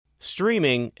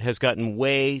Streaming has gotten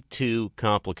way too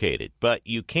complicated, but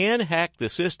you can hack the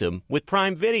system with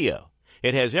Prime Video.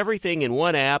 It has everything in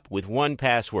one app with one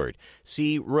password.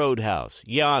 See Roadhouse,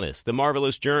 Giannis, The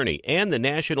Marvelous Journey, and the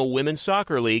National Women's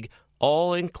Soccer League,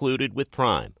 all included with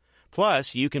Prime.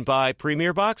 Plus, you can buy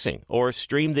Premier Boxing or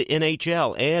stream the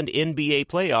NHL and NBA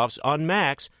playoffs on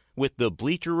Max with the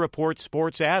Bleacher Report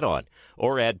Sports add-on,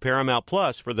 or add Paramount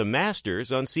Plus for the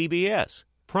Masters on CBS.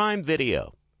 Prime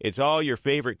Video. It's all your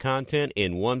favorite content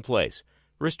in one place.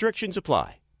 Restrictions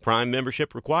apply. Prime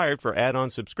membership required for add-on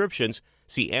subscriptions.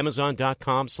 See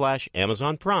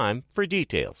Amazon.com/Amazon Prime for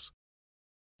details.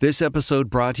 This episode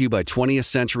brought to you by 20th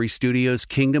Century Studios'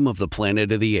 Kingdom of the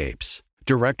Planet of the Apes.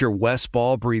 Director Wes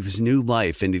Ball breathes new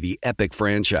life into the epic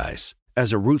franchise.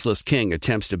 As a ruthless king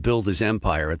attempts to build his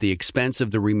empire at the expense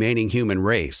of the remaining human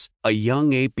race, a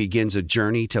young ape begins a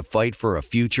journey to fight for a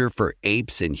future for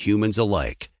apes and humans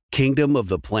alike. Kingdom of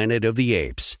the Planet of the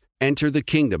Apes. Enter the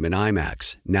kingdom in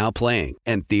IMAX, now playing,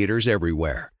 and theaters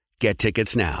everywhere. Get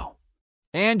tickets now.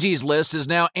 Angie's List is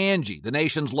now Angie, the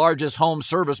nation's largest home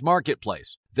service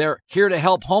marketplace. They're here to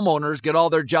help homeowners get all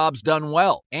their jobs done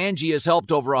well. Angie has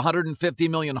helped over 150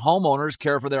 million homeowners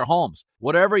care for their homes.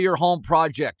 Whatever your home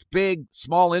project, big,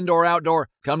 small, indoor, outdoor,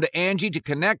 come to Angie to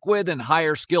connect with and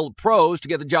hire skilled pros to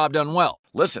get the job done well.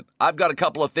 Listen, I've got a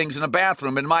couple of things in a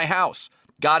bathroom in my house.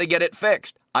 Got to get it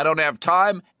fixed. I don't have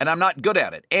time, and I'm not good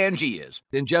at it. Angie is.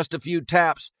 In just a few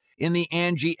taps in the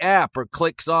Angie app or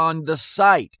clicks on the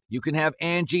site, you can have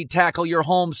Angie tackle your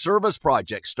home service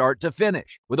project start to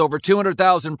finish. With over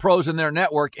 200,000 pros in their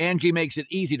network, Angie makes it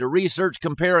easy to research,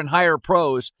 compare, and hire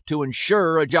pros to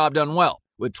ensure a job done well.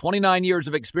 With 29 years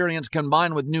of experience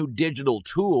combined with new digital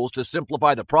tools to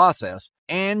simplify the process,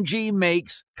 Angie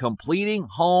makes completing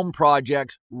home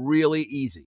projects really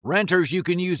easy. Renters, you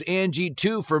can use Angie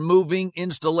too for moving,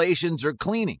 installations, or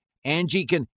cleaning. Angie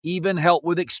can even help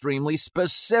with extremely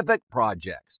specific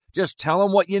projects. Just tell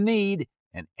them what you need,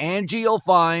 and Angie will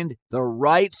find the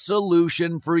right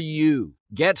solution for you.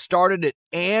 Get started at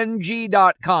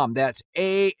Angie.com. That's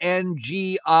ANGI.com,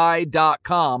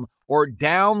 or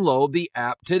download the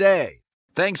app today.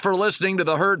 Thanks for listening to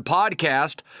the Herd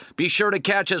Podcast. Be sure to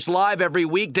catch us live every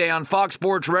weekday on Fox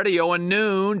Sports Radio at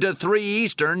noon to 3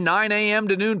 Eastern, 9 a.m.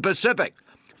 to noon Pacific.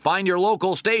 Find your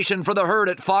local station for the Herd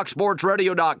at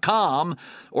foxsportsradio.com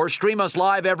or stream us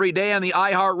live every day on the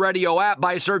iHeartRadio app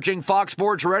by searching Fox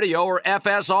Sports Radio or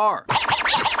FSR. Now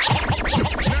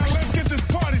let's get this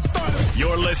party started.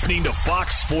 You're listening to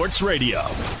Fox Sports Radio.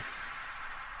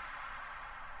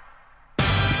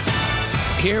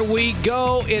 Here we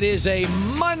go. It is a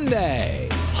Monday,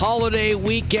 holiday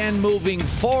weekend moving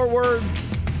forward.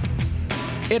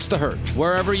 It's the Herd,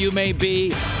 wherever you may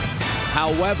be,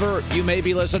 however you may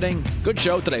be listening. Good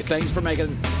show today. Thanks for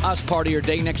making us part of your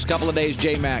day. Next couple of days,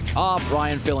 J-Mac off,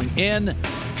 Brian filling in.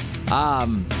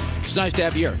 It's nice to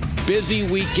have you here. Busy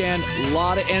weekend, a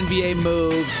lot of NBA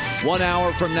moves. 1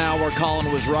 hour from now, where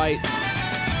Colin was right,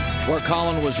 where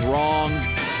Colin was wrong.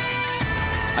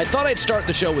 I thought I'd start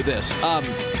the show with this.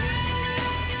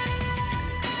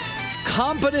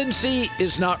 Competency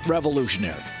is not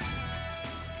revolutionary.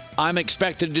 I'm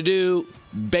expected to do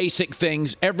basic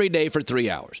things every day for 3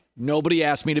 hours. Nobody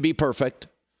asked me to be perfect.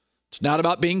 It's not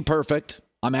about being perfect.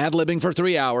 I'm ad-libbing for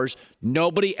 3 hours.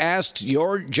 Nobody asked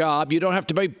your job. You don't have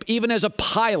to be, even as a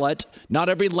pilot, not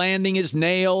every landing is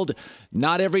nailed.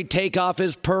 Not every takeoff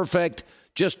is perfect.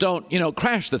 Just don't,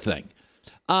 crash the thing.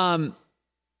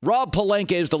 Rob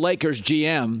Pelinka is the Lakers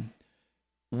GM.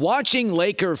 Watching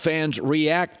Laker fans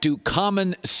react to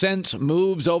common sense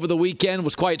moves over the weekend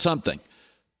was quite something.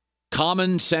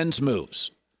 Common sense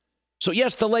moves. So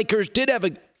yes, the Lakers did have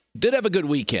a good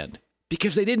weekend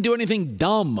because they didn't do anything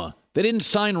dumb. They didn't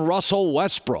sign Russell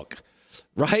Westbrook,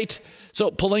 right? So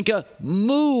Pelinka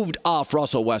moved off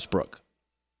Russell Westbrook.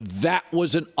 That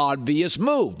was an obvious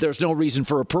move. There's no reason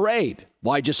for a parade.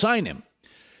 Why'd you sign him?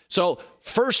 So,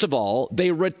 first of all,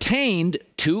 they retained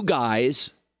two guys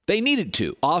they needed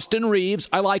to. Austin Reeves,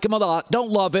 I like him a lot. Don't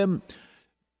love him.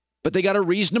 But they got a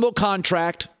reasonable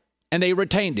contract, and they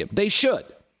retained him. They should.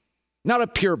 Not a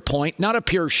pure point, not a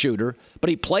pure shooter, but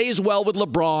he plays well with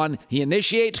LeBron. He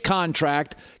initiates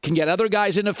contract, can get other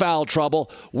guys into foul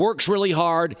trouble, works really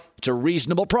hard. It's a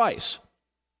reasonable price.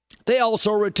 They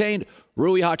also retained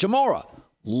Rui Hachimura.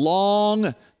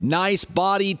 Long, nice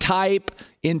body type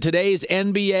in today's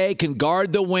NBA, can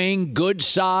guard the wing, good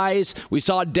size. We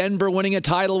saw Denver winning a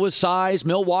title with size.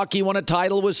 Milwaukee won a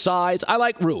title with size. I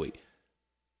like Rui.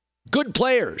 Good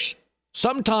players.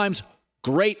 Sometimes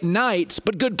great nights,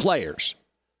 but good players.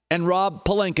 And Rob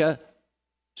Pelinka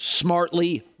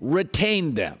smartly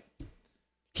retained them.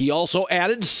 He also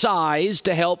added size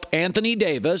to help Anthony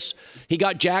Davis. He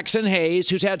got Jackson Hayes,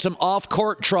 who's had some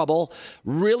off-court trouble.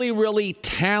 Really, really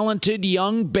talented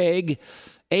young big.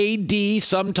 AD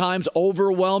sometimes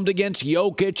overwhelmed against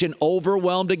Jokic and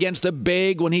overwhelmed against the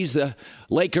big when he's the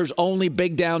Lakers' only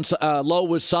big down low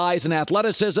with size and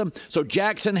athleticism. So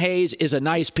Jackson Hayes is a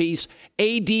nice piece.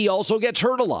 AD also gets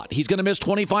hurt a lot. He's going to miss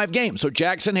 25 games. So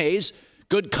Jackson Hayes,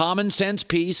 good common sense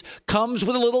piece, comes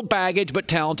with a little baggage but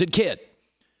talented kid.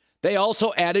 They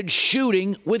also added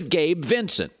shooting with Gabe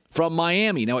Vincent from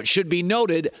Miami. Now, it should be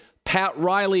noted, Pat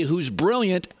Riley, who's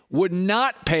brilliant, would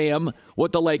not pay him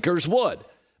what the Lakers would.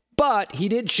 But he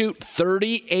did shoot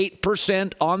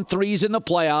 38% on threes in the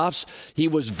playoffs. He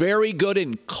was very good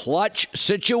in clutch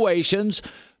situations.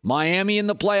 Miami in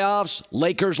the playoffs,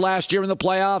 Lakers last year in the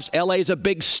playoffs. LA's a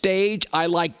big stage. I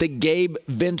like the Gabe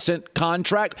Vincent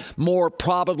contract more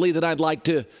probably than I'd like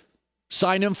to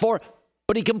sign him for.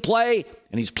 But he can play,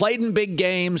 and he's played in big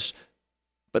games.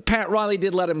 But Pat Riley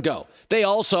did let him go. They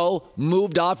also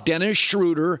moved off Dennis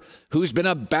Schroeder, who's been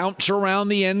a bounce around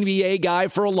the NBA guy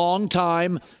for a long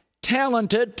time.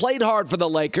 Talented, played hard for the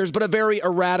Lakers, but a very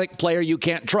erratic player you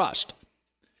can't trust.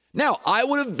 Now, I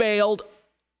would have bailed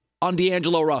on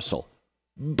D'Angelo Russell,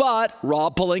 but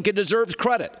Rob Pelinka deserves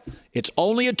credit. It's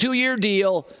only a 2-year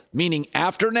deal, meaning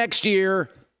after next year,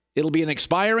 it'll be an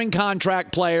expiring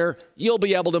contract player. You'll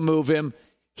be able to move him.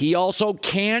 He also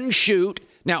can shoot.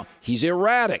 Now, he's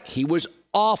erratic. He was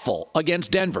awful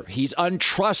against Denver. He's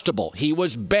untrustable. He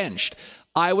was benched.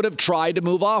 I would have tried to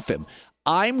move off him.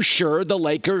 I'm sure the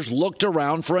Lakers looked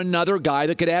around for another guy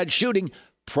that could add shooting,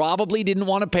 probably didn't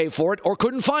want to pay for it or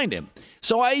couldn't find him.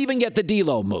 So I even get the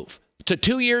D'Lo move. It's a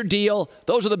 2-year deal.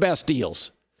 Those are the best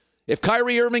deals. If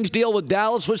Kyrie Irving's deal with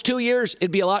Dallas was 2 years, it'd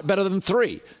be a lot better than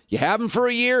 3. You have him for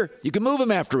a year, you can move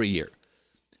him after a year.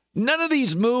 None of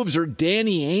these moves are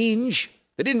Danny Ainge.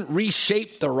 They didn't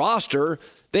reshape the roster.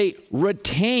 They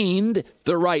retained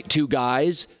the right 2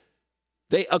 guys.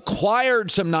 They acquired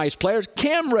some nice players.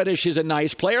 Cam Reddish is a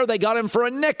nice player. They got him for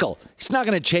a nickel. He's not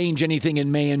going to change anything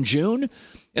in May and June.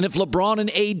 And if LeBron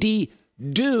and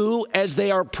AD do, as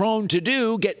they are prone to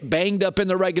do, get banged up in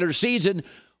the regular season,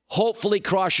 hopefully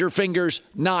cross your fingers,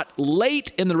 not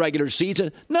late in the regular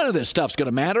season, none of this stuff's going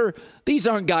to matter. These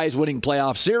aren't guys winning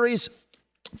playoff series.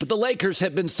 But the Lakers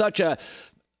have been such a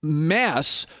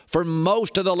mess for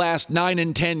most of the last 9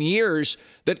 and 10 years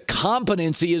that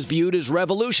competency is viewed as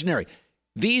revolutionary.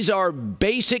 These are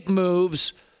basic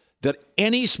moves that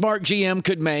any smart GM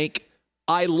could make.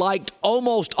 I liked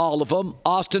almost all of them.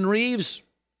 Austin Reeves,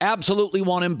 absolutely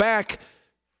want him back.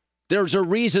 There's a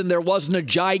reason there wasn't a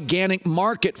gigantic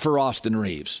market for Austin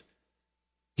Reeves.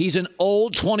 He's an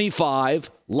old 25,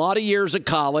 a lot of years of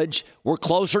college. We're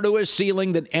closer to his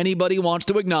ceiling than anybody wants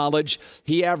to acknowledge.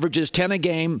 He averages 10 a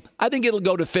game. I think it'll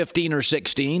go to 15 or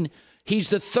 16. He's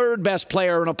the 3rd best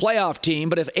player in a playoff team,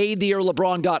 but if AD or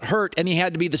LeBron got hurt and he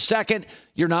had to be the 2nd,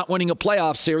 you're not winning a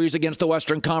playoff series against the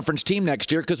Western Conference team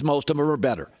next year because most of them are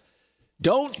better.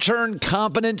 Don't turn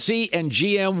competency and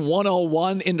GM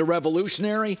 101 into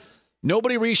revolutionary.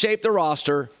 Nobody reshaped the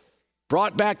roster,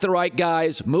 brought back the right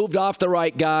guys, moved off the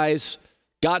right guys,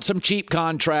 got some cheap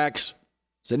contracts.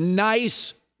 It's a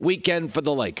nice weekend for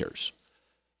the Lakers.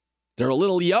 They're a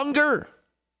little younger,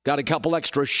 got a couple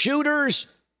extra shooters.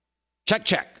 Check,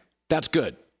 check. That's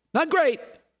good. Not great.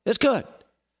 It's good.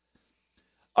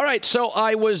 All right, so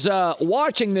I was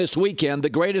watching this weekend the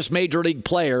greatest Major League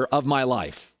player of my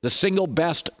life, the single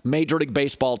best Major League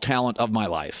Baseball talent of my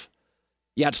life.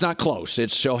 Yeah, it's not close.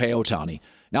 It's Shohei Ohtani.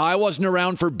 Now, I wasn't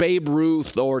around for Babe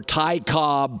Ruth or Ty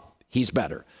Cobb. He's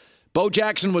better. Bo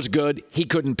Jackson was good. He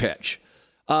couldn't pitch.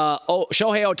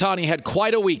 Shohei Ohtani had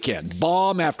quite a weekend.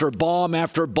 Bomb after bomb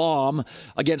after bomb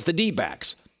against the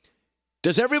D-backs.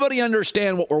 Does everybody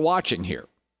understand what we're watching here?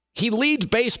 He leads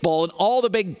baseball in all the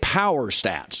big power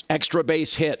stats. Extra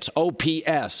base hits,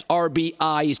 OPS,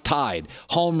 RBIs tied,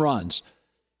 home runs.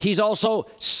 He's also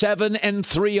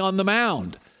 7-3 on the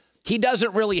mound. He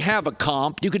doesn't really have a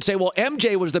comp. You could say, well,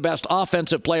 MJ was the best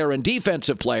offensive player and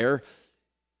defensive player,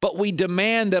 but we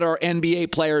demand that our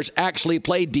NBA players actually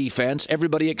play defense.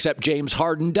 Everybody except James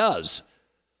Harden does.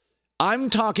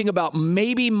 I'm talking about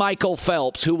maybe Michael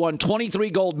Phelps, who won 23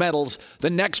 gold medals.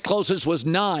 The next closest was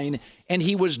 9, and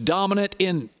he was dominant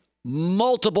in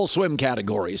multiple swim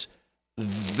categories.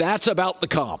 That's about the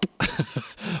comp.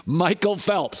 Michael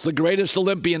Phelps, the greatest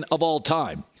Olympian of all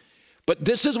time. But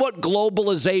this is what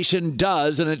globalization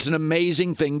does, and it's an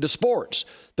amazing thing to sports.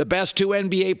 The best 2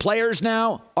 NBA players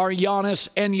now are Giannis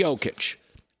and Jokic.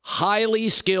 Highly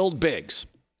skilled bigs.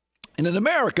 And in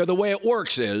America, the way it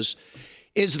works is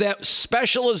that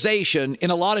specialization in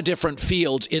a lot of different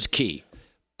fields is key.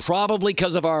 probably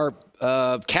because of our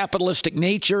capitalistic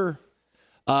nature.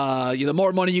 The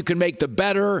more money you can make, the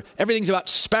better. Everything's about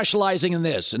specializing in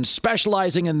this and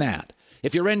specializing in that.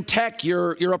 If you're in tech,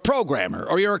 you're a programmer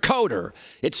or you're a coder.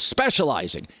 It's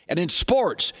specializing. And in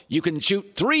sports, you can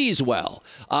shoot threes well.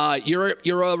 You're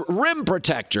a rim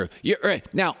protector.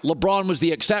 Now, LeBron was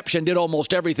the exception, did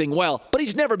almost everything well, but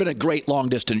he's never been a great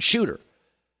long-distance shooter.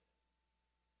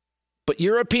 But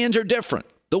Europeans are different.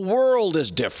 The world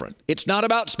is different. It's not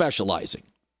about specializing.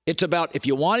 It's about if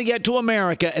you want to get to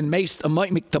America and make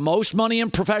the most money in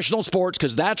professional sports,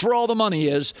 because that's where all the money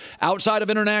is, outside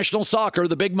of international soccer,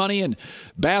 the big money in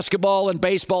basketball and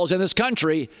baseball is in this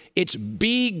country, it's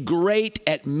be great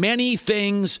at many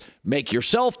things, make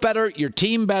yourself better, your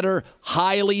team better,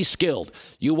 highly skilled.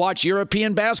 You watch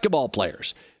European basketball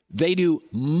players. They do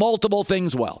multiple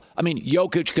things well. I mean,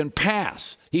 Jokic can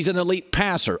pass. He's an elite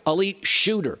passer, elite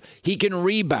shooter. He can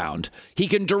rebound. He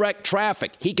can direct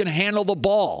traffic. He can handle the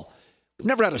ball. We've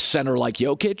never had a center like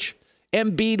Jokic.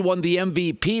 Embiid won the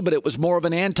MVP, but it was more of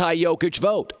an anti-Jokic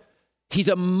vote. He's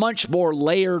a much more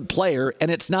layered player, and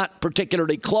it's not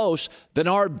particularly close than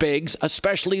our bigs,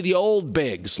 especially the old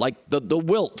bigs, like the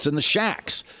Wilts and the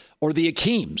Shaqs or the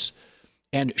Hakeems.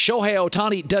 And Shohei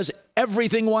Ohtani does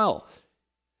everything well.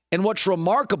 And what's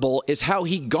remarkable is how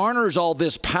he garners all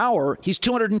this power. He's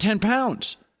 210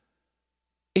 pounds.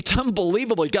 It's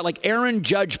unbelievable. He's got like Aaron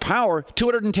Judge power,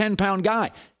 210-pound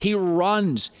guy. He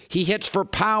runs. He hits for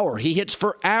power. He hits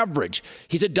for average.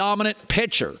 He's a dominant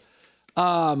pitcher.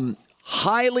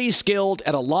 Highly skilled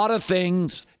at a lot of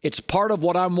things. It's part of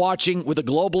what I'm watching with the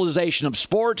globalization of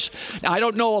sports. Now, I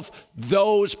don't know if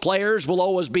those players will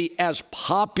always be as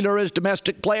popular as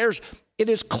domestic players. It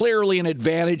is clearly an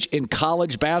advantage in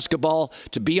college basketball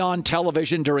to be on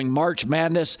television during March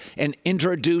Madness and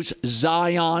introduce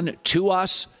Zion to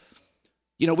us.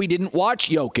 You know, we didn't watch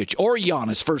Jokic or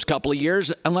Giannis first couple of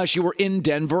years unless you were in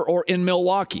Denver or in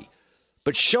Milwaukee.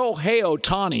 But Shohei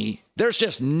Ohtani, there's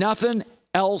just nothing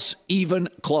else even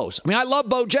close. I mean, I love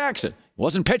Bo Jackson.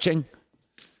 Wasn't pitching.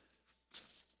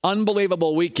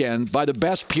 Unbelievable weekend by the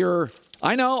best pure.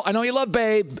 I know you love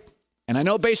Babe. And I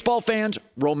know baseball fans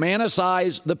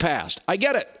romanticize the past. I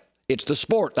get it. It's the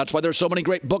sport. That's why there's so many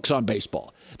great books on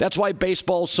baseball. That's why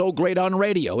baseball's so great on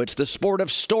radio. It's the sport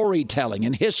of storytelling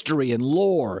and history and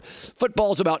lore.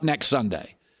 Football's about next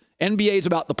Sunday. NBA's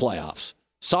about the playoffs.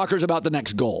 Soccer's about the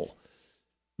next goal.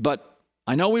 But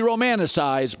I know we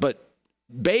romanticize, but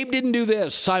Babe didn't do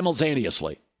this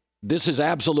simultaneously. This is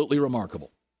absolutely remarkable.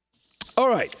 All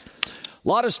right. A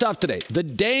lot of stuff today. The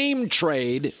Dame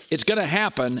trade, it's going to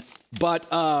happen, but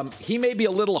he may be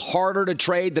a little harder to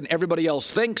trade than everybody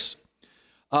else thinks.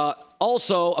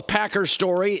 Also, a Packers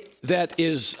story that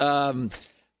is, the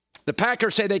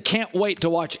Packers say they can't wait to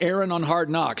watch Aaron on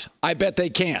Hard Knocks. I bet they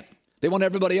can't. They want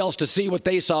everybody else to see what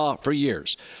they saw for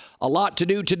years. A lot to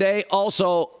do today.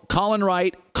 Also, Colin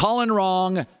right, Colin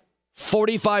wrong,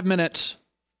 45 minutes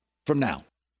from now.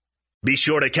 Be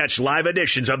sure to catch live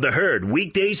editions of The Herd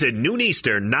weekdays at noon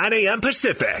Eastern, 9 a.m.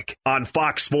 Pacific on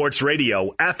Fox Sports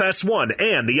Radio, FS1,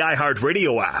 and the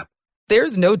iHeartRadio app.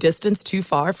 There's no distance too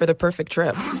far for the perfect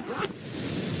trip.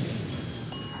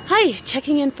 Hi,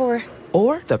 checking in for...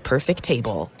 Or the perfect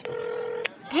table.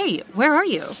 Hey, where are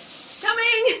you?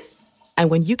 Coming!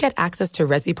 And when you get access to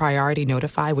Resi Priority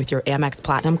Notify with your Amex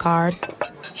Platinum card...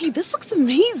 Hey, this looks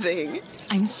amazing!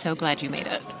 I'm so glad you made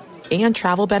it. And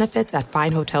travel benefits at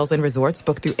fine hotels and resorts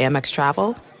booked through Amex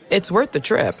Travel, it's worth the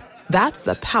trip. That's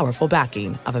the powerful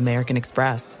backing of American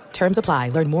Express. Terms apply.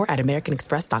 Learn more at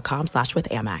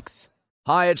americanexpress.com/withAmex.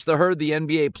 Hi, it's The Herd. The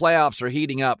NBA playoffs are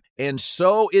heating up, and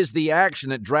so is the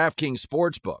action at DraftKings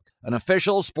Sportsbook, an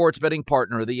official sports betting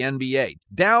partner of the NBA.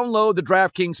 Download the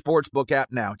DraftKings Sportsbook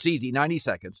app now. It's easy, 90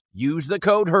 seconds. Use the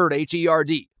code HERD,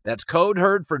 H-E-R-D. That's code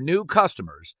HERD for new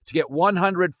customers to get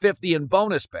 $150 in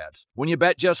bonus bets when you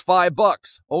bet just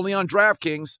 $5. Only on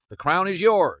DraftKings. The crown is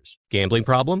yours. Gambling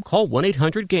problem? Call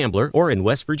 1-800-GAMBLER, or in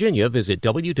West Virginia, visit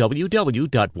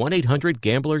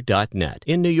www.1800gambler.net.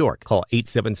 In New York, call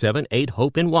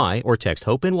 877-8-HOPE-NY or text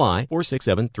HOPE-NY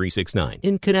 467-369.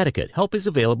 In Connecticut, help is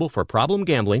available for problem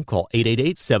gambling. Call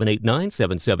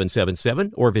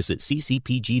 888-789-7777 or visit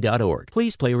ccpg.org.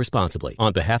 Please play responsibly.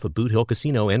 On behalf of Boot Hill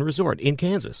Casino and Resort in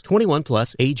Kansas, 21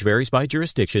 plus, age varies by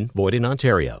jurisdiction, void in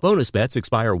Ontario. Bonus bets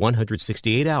expire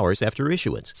 168 hours after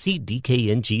issuance. See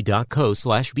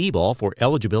dkng.co/bball for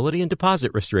eligibility and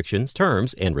deposit restrictions,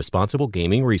 terms, and responsible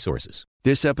gaming resources.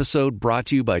 This episode brought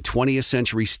to you by 20th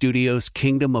Century Studios'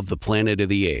 Kingdom of the Planet of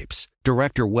the Apes.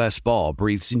 Director Wes Ball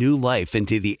breathes new life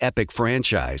into the epic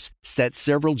franchise, set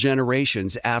several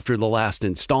generations after the last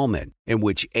installment, in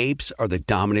which apes are the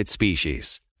dominant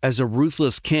species. As a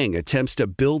ruthless king attempts to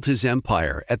build his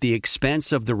empire at the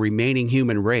expense of the remaining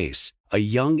human race, a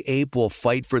young ape will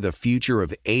fight for the future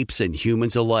of apes and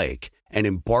humans alike and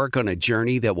embark on a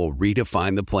journey that will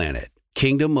redefine the planet.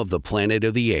 Kingdom of the Planet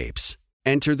of the Apes.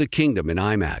 Enter the kingdom in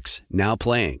IMAX, now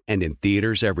playing and in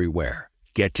theaters everywhere.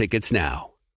 Get tickets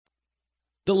now.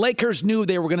 The Lakers knew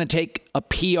they were going to take a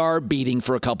PR beating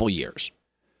for a couple years.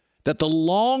 That the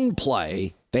long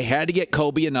play, they had to get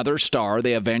Kobe another star.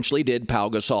 They eventually did, Pau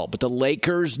Gasol. But the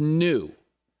Lakers knew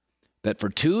that for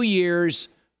 2 years,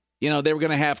 they were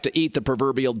going to have to eat the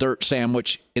proverbial dirt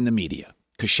sandwich in the media.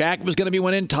 Because Shaq was going to be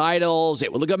winning titles.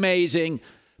 It would look amazing.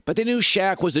 But they knew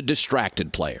Shaq was a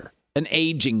distracted player, an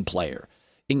aging player,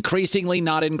 increasingly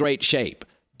not in great shape,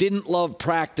 didn't love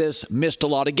practice, missed a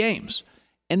lot of games.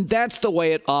 And that's the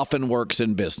way it often works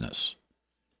in business.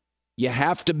 You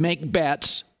have to make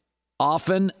bets.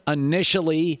 Often,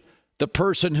 initially, the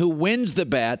person who wins the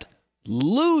bet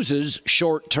loses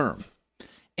short term.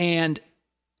 And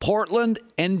Portland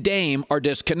and Dame are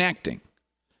disconnecting.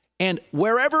 And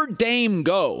wherever Dame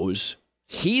goes,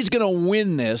 he's going to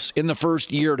win this in the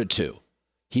first year to two.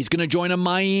 He's going to join a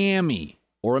Miami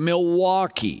or a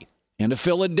Milwaukee and a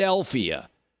Philadelphia.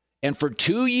 And for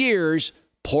 2 years,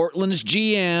 Portland's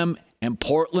GM and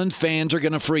Portland fans are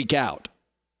going to freak out.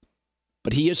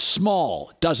 But he is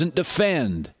small, doesn't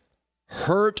defend,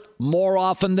 hurt more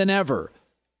often than ever,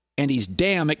 and he's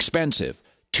damn expensive.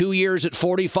 2 years at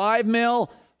 $45 million,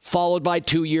 followed by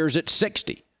 2 years at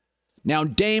 $60. Now,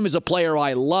 Dame is a player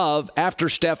I love. After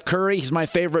Steph Curry, he's my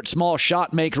favorite small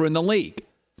shot maker in the league.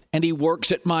 And he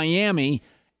works at Miami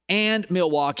and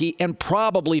Milwaukee and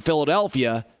probably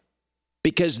Philadelphia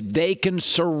because they can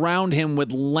surround him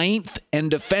with length and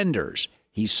defenders.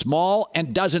 He's small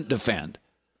and doesn't defend.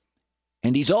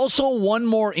 And he's also one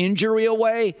more injury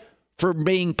away from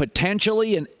being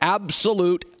potentially an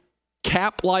absolute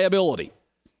cap liability.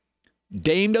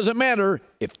 Dame doesn't matter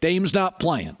if Dame's not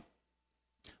playing.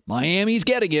 Miami's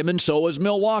getting him, and so is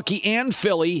Milwaukee and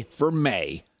Philly for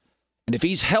May. And if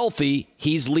he's healthy,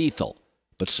 he's lethal.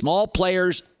 But small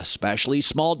players, especially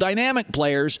small dynamic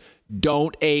players,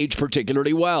 don't age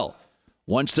particularly well.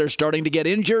 Once they're starting to get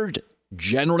injured,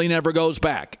 generally never goes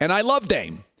back. And I love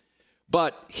Dame.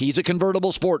 But he's a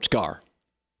convertible sports car.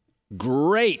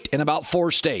 Great in about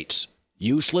 4 states.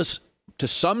 Useless to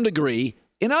some degree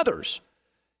in others.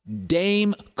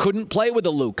 Dame couldn't play with a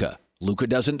Luka. Luka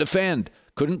doesn't defend.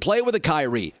 Couldn't play with a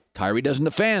Kyrie. Kyrie doesn't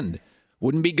defend.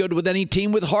 Wouldn't be good with any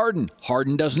team with Harden.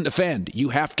 Harden doesn't defend. You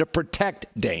have to protect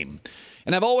Dame.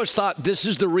 And I've always thought this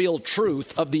is the real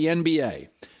truth of the NBA.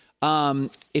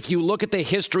 If you look at the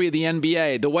history of the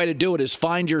NBA, the way to do it is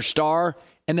find your star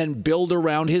and then build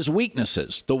around his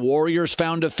weaknesses. The Warriors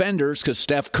found defenders because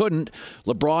Steph couldn't.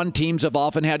 LeBron teams have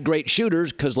often had great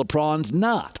shooters because LeBron's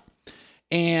not.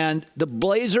 And the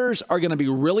Blazers are going to be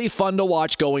really fun to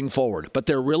watch going forward, but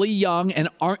they're really young and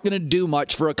aren't going to do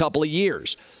much for a couple of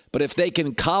years. But if they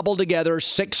can cobble together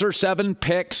 6 or 7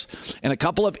 picks and a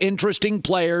couple of interesting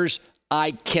players,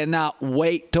 I cannot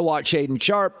wait to watch Shaedon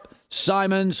Sharpe,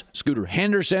 Simons, Scooter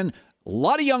Henderson, a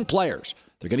lot of young players.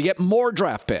 They're going to get more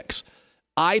draft picks.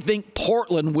 I think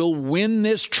Portland will win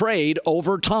this trade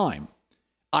over time.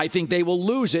 I think they will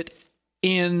lose it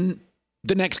in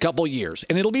the next couple of years,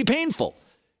 and it'll be painful.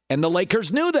 And the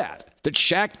Lakers knew that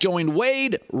Shaq joined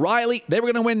Wade, Riley. They were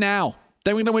going to win now.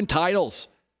 They were going to win titles.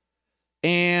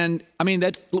 And, I mean,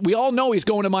 that we all know he's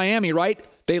going to Miami, right?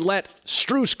 They let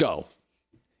Strus go.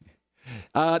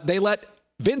 They let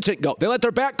Vincent go. They let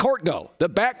their backcourt go. The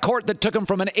backcourt that took them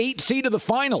from an 8 seed to the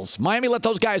finals. Miami let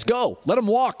those guys go. Let them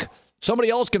walk.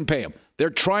 Somebody else can pay them. They're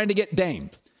trying to get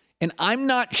Dame. And I'm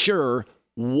not sure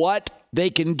what they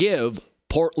can give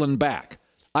Portland back.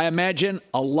 I imagine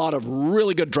a lot of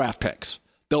really good draft picks.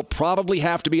 There'll probably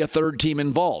have to be a third team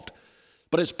involved.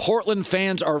 But as Portland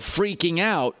fans are freaking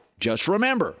out, just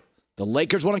remember, the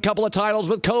Lakers won a couple of titles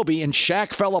with Kobe, and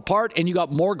Shaq fell apart, and you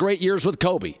got more great years with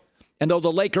Kobe. And though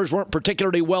the Lakers weren't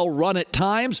particularly well run at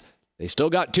times, they still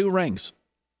got 2 rings.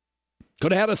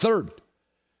 Could have had a third.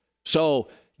 So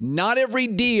not every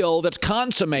deal that's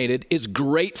consummated is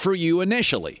great for you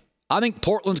initially. I think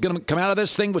Portland's going to come out of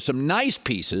this thing with some nice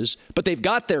pieces, but they've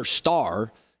got their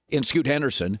star in Scoot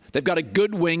Henderson. They've got a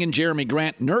good wing in Jeremy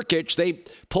Grant. Nurkic, they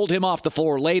pulled him off the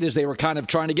floor late as they were kind of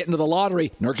trying to get into the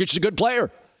lottery. Nurkic is a good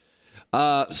player.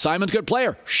 Simon's a good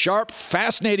player. Sharp,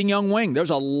 fascinating young wing. There's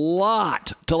a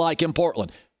lot to like in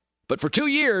Portland. But for 2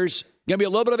 years, going to be a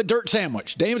little bit of a dirt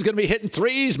sandwich. Dame's going to be hitting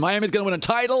threes. Miami's going to win a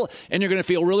title, and you're going to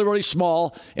feel really, really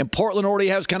small. And Portland already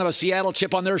has kind of a Seattle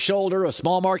chip on their shoulder, a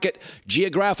small market,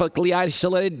 geographically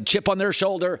isolated chip on their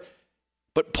shoulder.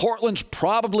 But Portland's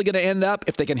probably going to end up,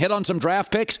 if they can hit on some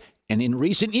draft picks, and in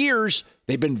recent years,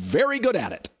 they've been very good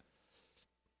at it.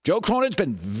 Joe Cronin's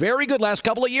been very good last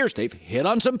couple of years. They've hit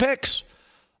on some picks.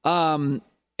 And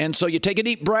so you take a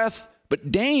deep breath.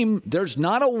 But Dame, there's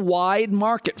not a wide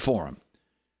market for him.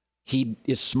 He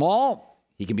is small.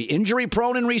 He can be injury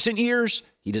prone in recent years.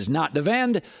 He does not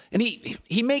defend. And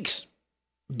he makes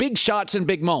big shots in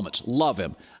big moments. Love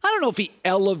him. I don't know if he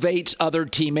elevates other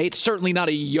teammates. Certainly not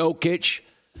a Jokic.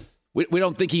 We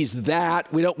don't think he's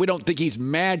that. We don't think he's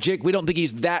Magic. We don't think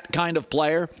he's that kind of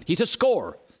player. He's a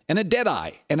scorer and a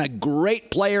deadeye and a great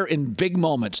player in big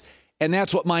moments. And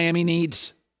that's what Miami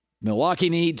needs. Milwaukee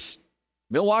needs.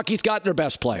 Milwaukee's got their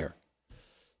best player.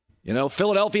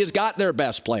 Philadelphia's got their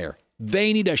best player.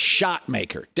 They need a shot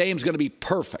maker. Dame's going to be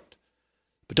perfect.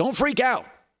 But don't freak out.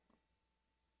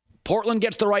 Portland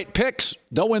gets the right picks,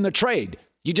 they'll win the trade.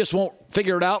 You just won't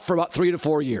figure it out for about 3 to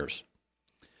 4 years.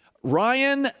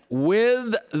 Ryan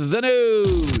with the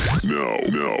news. No.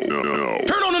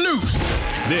 Turn on the news.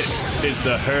 This is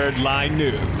the Herd Line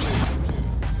News.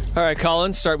 All right,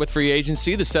 Colin, start with free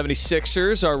agency. The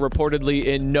 76ers are reportedly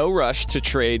in no rush to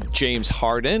trade James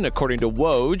Harden. According to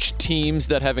Woj, teams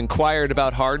that have inquired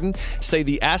about Harden say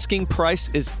the asking price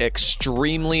is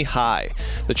extremely high.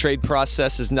 The trade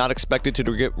process is not expected to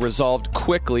get resolved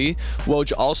quickly.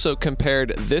 Woj also compared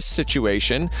this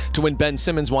situation to when Ben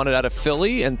Simmons wanted out of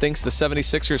Philly and thinks the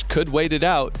 76ers could wait it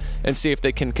out and see if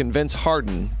they can convince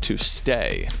Harden to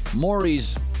stay.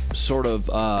 Morey's sort of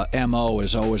MO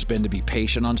has always been to be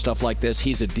patient on stuff like this.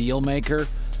 He's a deal maker,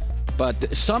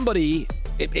 but somebody,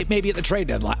 it may be at the trade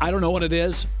deadline. I don't know what it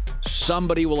is.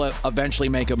 Somebody will eventually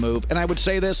make a move. And I would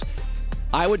say this,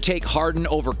 I would take Harden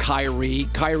over Kyrie.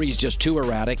 Kyrie's just too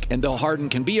erratic, and though Harden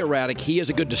can be erratic, he is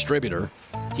a good distributor.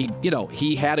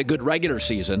 He had a good regular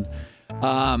season.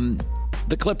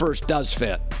 The Clippers does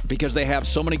fit because they have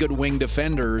so many good wing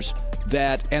defenders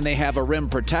and they have a rim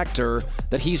protector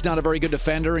that he's not a very good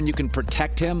defender and you can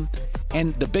protect him.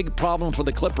 And the big problem for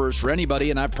the Clippers, for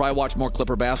anybody, and I've probably watched more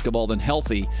Clipper basketball than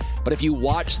healthy, but if you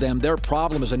watch them, their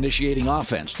problem is initiating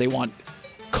offense. They want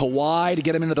Kawhi to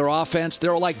get them into their offense.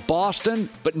 They're like Boston,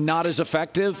 but not as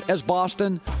effective as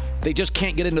Boston. They just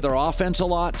can't get into their offense a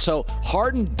lot. So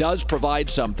Harden does provide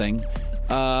something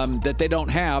that they don't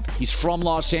have. He's from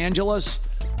Los Angeles.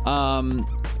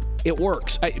 It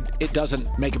works. It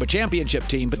doesn't make him a championship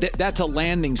team, but that's a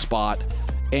landing spot.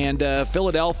 And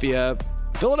Philadelphia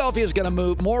is going to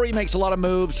move. Morey makes a lot of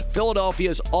moves. Philadelphia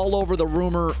is all over the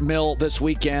rumor mill this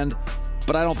weekend,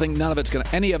 but I don't think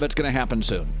any of it's going to happen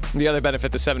soon. The other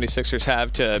benefit the 76ers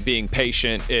have to being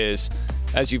patient is,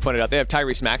 as you pointed out, they have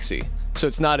Tyrese Maxey. So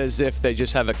it's not as if they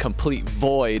just have a complete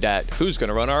void at who's going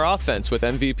to run our offense with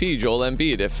MVP Joel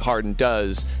Embiid if Harden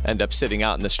does end up sitting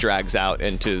out and this drags out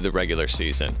into the regular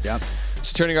season. Yeah.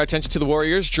 So turning our attention to the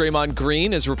Warriors, Draymond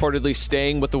Green is reportedly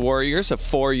staying with the Warriors, a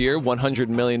 4-year, $100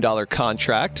 million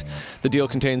contract. The deal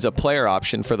contains a player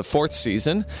option for the 4th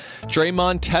season.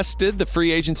 Draymond tested the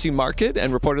free agency market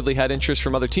and reportedly had interest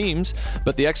from other teams,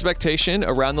 but the expectation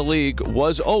around the league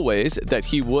was always that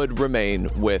he would remain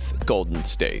with Golden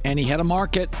State. And he had a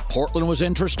market. Portland was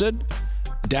interested.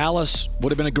 Dallas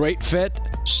would have been a great fit.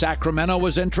 Sacramento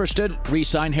was interested.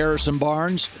 Re-sign Harrison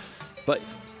Barnes. But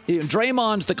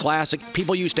Draymond's the classic.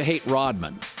 People used to hate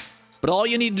Rodman. But all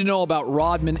you need to know about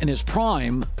Rodman in his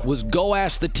prime was go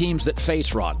ask the teams that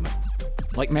face Rodman.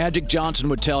 Like Magic Johnson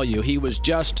would tell you, he was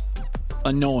just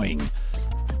annoying.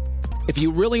 If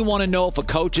you really want to know if a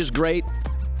coach is great,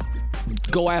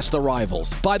 go ask the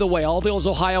rivals. By the way, all those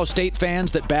Ohio State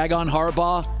fans that bag on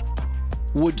Harbaugh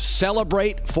would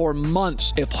celebrate for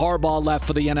months if Harbaugh left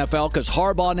for the NFL, because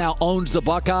Harbaugh now owns the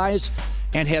Buckeyes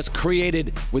and has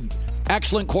created, with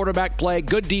excellent quarterback play,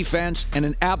 good defense, and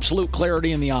an absolute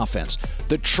clarity in the offense.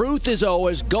 The truth is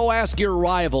always, go ask your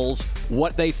rivals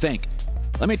what they think.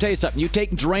 Let me tell you something. You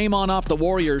take Draymond off the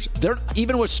Warriors,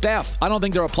 even with Steph, I don't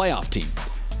think they're a playoff team.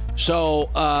 So,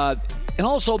 and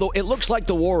also, though, it looks like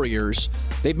the Warriors,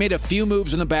 they've made a few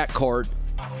moves in the backcourt,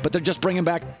 but they're bringing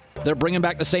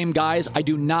back the same guys. I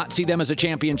do not see them as a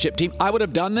championship team. I would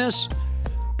have done this,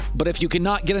 but if you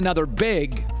cannot get another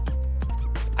big,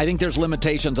 I think there's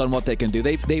limitations on what they can do.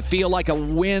 They feel like a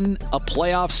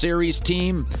playoff series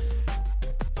team,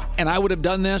 and I would have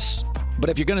done this. But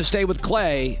if you're going to stay with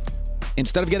Clay,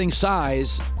 instead of getting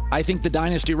size, I think the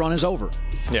dynasty run is over.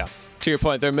 Yeah. To your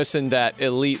point, they're missing that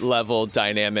elite-level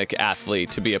dynamic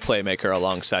athlete to be a playmaker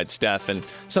alongside Steph. And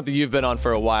something you've been on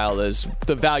for a while is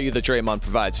the value that Draymond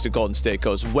provides to Golden State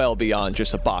goes well beyond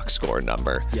just a box score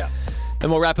number. Yeah.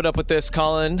 And we'll wrap it up with this,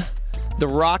 Colin. The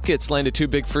Rockets landed 2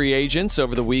 big free agents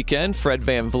over the weekend. Fred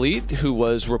VanVleet, who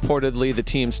was reportedly the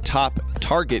team's top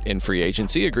target in free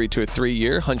agency, agreed to a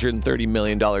 3-year, $130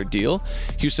 million deal.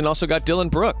 Houston also got Dillon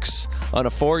Brooks on a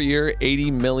 4-year,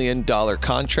 $80 million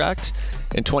contract.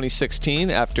 In 2016,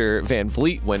 after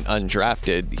VanVleet went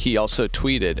undrafted, he also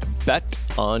tweeted, "Bet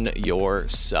on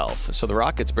yourself." So the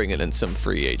Rockets bringing in some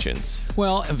free agents.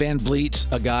 Well, VanVleet's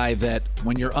a guy that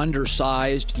when you're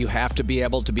undersized, you have to be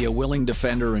able to be a willing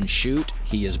defender and shoot.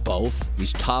 He is both.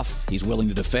 He's tough. He's willing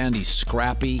to defend. He's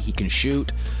scrappy. He can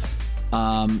shoot.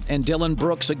 And Dillon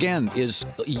Brooks, again, is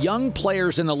young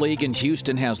players in the league, and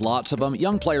Houston has lots of them.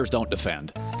 Young players don't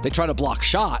defend. They try to block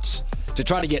shots to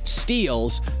try to get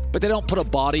steals, but they don't put a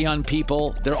body on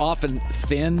people. They're often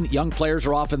thin. Young players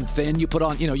are often thin. You put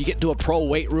on, you get into a pro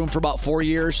weight room for about 4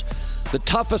 years. The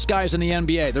toughest guys in the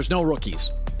NBA, there's no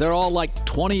rookies. They're all like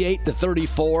 28 to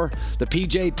 34. The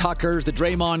PJ Tuckers, the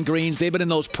Draymond Greens, they've been in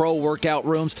those pro workout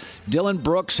rooms. Dillon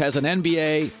Brooks has an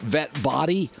NBA vet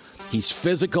body. He's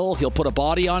physical. He'll put a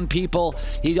body on people.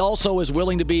 He also is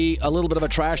willing to be a little bit of a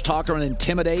trash talker and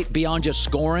intimidate beyond just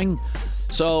scoring.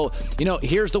 So,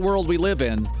 here's the world we live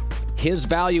in. His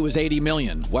value is $80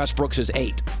 million. Westbrook's is $8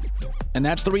 million. And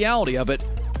that's the reality of it.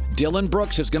 Dillon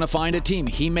Brooks is going to find a team.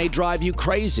 He may drive you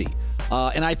crazy.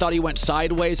 And I thought he went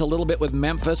sideways a little bit with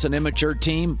Memphis, an immature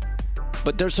team.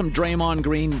 But there's some Draymond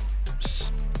Green.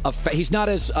 He's not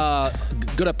as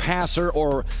good a passer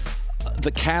or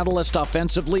the catalyst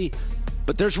offensively.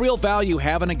 But there's real value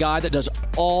having a guy that does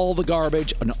all the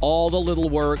garbage and all the little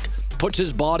work, puts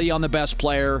his body on the best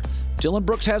player. Dillon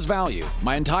Brooks has value.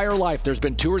 My entire life, there's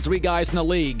been 2 or 3 guys in the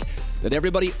league that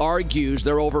everybody argues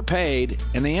they're overpaid,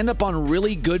 and they end up on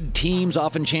really good teams,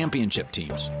 often championship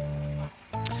teams.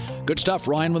 Good stuff.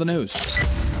 Ryan with the news.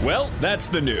 Well, that's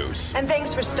the news. And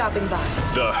thanks for stopping by.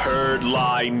 The Herd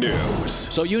Lie News.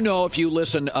 So if you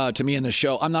listen to me in the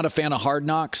show, I'm not a fan of Hard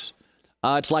Knocks.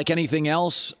 It's like anything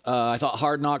else. I thought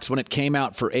Hard Knocks, when it came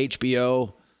out for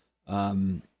HBO,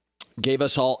 gave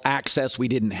us all access we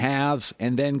didn't have.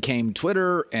 And then came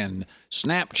Twitter and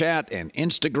Snapchat and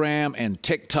Instagram and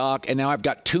TikTok. And now I've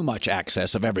got too much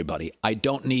access of everybody. I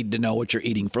don't need to know what you're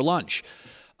eating for lunch.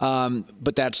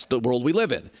 But that's the world we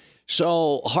live in.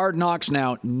 So Hard Knocks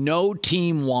now, no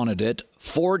team wanted it.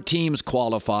 4 teams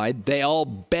qualified. They all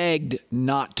begged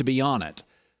not to be on it.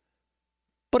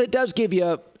 But it does give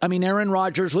you, Aaron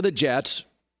Rodgers with the Jets.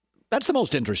 That's the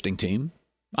most interesting team.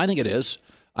 I think it is.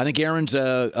 I think Aaron's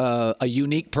a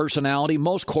unique personality.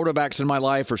 Most quarterbacks in my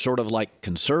life are sort of like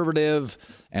conservative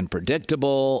and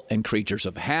predictable and creatures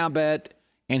of habit.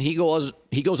 And he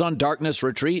goes on darkness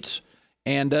retreats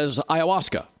and does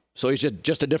ayahuasca. So he's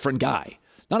just a different guy.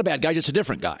 Not a bad guy, just a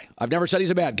different guy. I've never said he's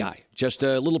a bad guy. Just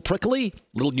a little prickly,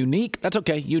 a little unique. That's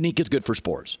okay. Unique is good for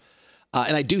sports.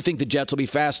 And I do think the Jets will be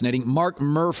fascinating. Mark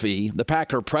Murphy, the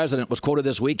Packer president, was quoted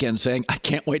this weekend saying, "I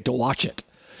can't wait to watch it."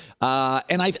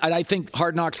 And I think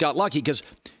Hard Knocks got lucky because,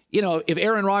 if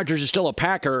Aaron Rodgers is still a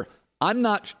Packer, I'm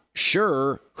not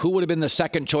sure who would have been the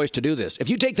second choice to do this. If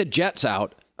you take the Jets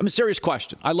out, a serious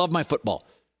question. I love my football.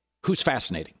 Who's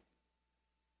fascinating?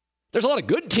 There's a lot of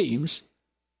good teams.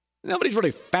 Nobody's really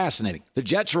fascinating. The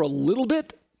Jets are a little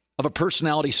bit of a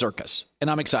personality circus, and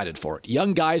I'm excited for it.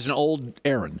 Young guys and old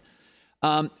Aaron.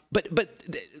 But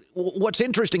what's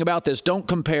interesting about this, don't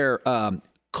compare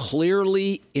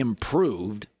clearly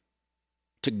improved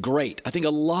to great. I think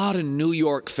a lot of New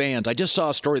York fans, I just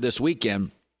saw a story this weekend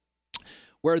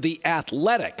where The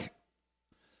Athletic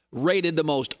rated the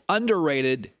most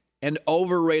underrated and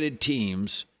overrated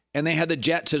teams, and they had the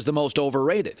Jets as the most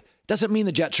overrated. Doesn't mean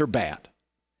the Jets are bad.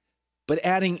 But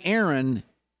adding Aaron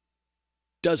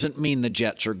doesn't mean the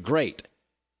Jets are great.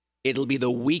 It'll be the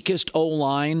weakest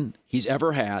O-line he's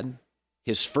ever had,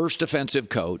 his first defensive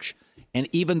coach, and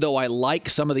even though I like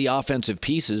some of the offensive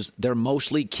pieces, they're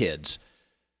mostly kids.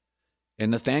 And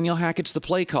Nathaniel Hackett's the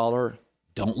play caller.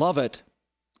 Don't love it.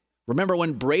 Remember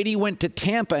when Brady went to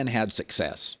Tampa and had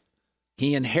success?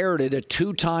 He inherited a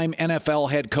 2-time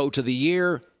NFL head coach of the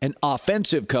year, an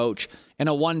offensive coach, and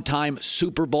a 1-time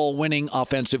Super Bowl winning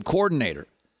offensive coordinator.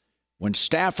 When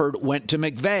Stafford went to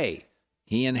McVay,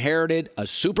 he inherited a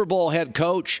Super Bowl head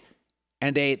coach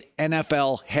and an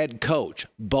NFL head coach,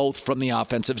 both from the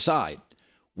offensive side.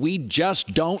 We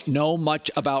just don't know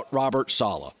much about Robert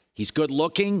Saleh. He's good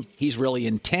looking. He's really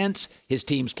intense. His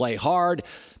teams play hard.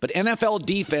 But NFL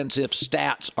defensive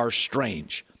stats are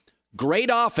strange. Great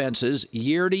offenses,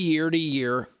 year to year to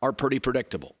year, are pretty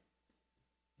predictable.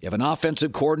 You have an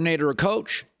offensive coordinator or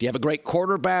coach? Do you have a great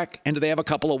quarterback? And do they have a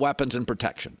couple of weapons and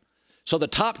protection? So the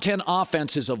top 10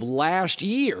 offenses of last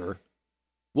year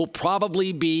will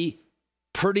probably be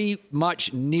pretty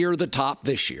much near the top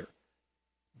this year.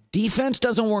 Defense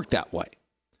doesn't work that way.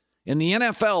 In the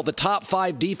NFL, the top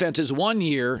 5 defenses one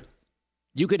year,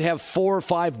 you could have 4 or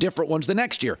 5 different ones the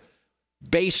next year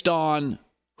based on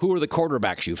who are the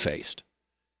quarterbacks you faced.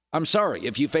 I'm sorry,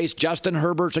 if you face Justin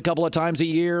Herbert a couple of times a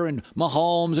year and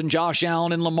Mahomes and Josh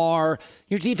Allen and Lamar,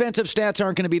 your defensive stats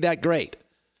aren't going to be that great.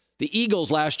 The Eagles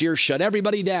last year shut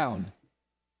everybody down,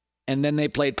 and then they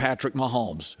played Patrick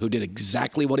Mahomes, who did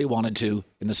exactly what he wanted to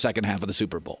in the second half of the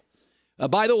Super Bowl.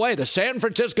 By the way, the San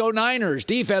Francisco Niners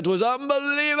defense was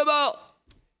unbelievable.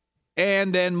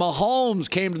 And then Mahomes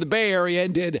came to the Bay Area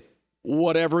and did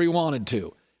whatever he wanted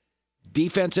to.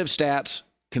 Defensive stats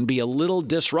can be a little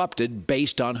disrupted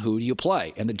based on who you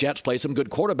play. And the Jets play some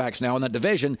good quarterbacks now in that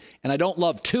division. And I don't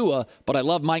love Tua, but I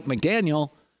love Mike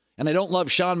McDaniel. And I don't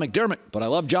love Sean McDermott, but I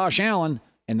love Josh Allen.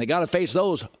 And they got to face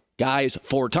those guys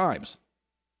 4 times.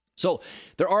 So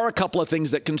there are a couple of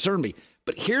things that concern me.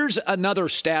 But here's another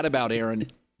stat about Aaron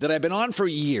that I've been on for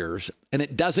years, and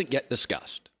it doesn't get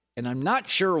discussed. And I'm not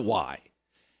sure why.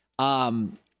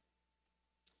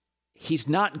 He's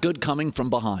not good coming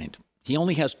from behind. He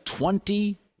only has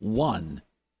 21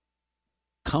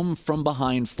 come from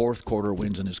behind fourth quarter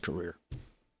wins in his career.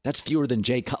 That's fewer than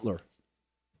Jay Cutler.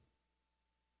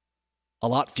 A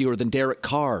lot fewer than Derek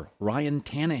Carr, Ryan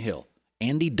Tannehill,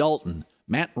 Andy Dalton,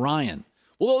 Matt Ryan.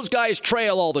 Well, those guys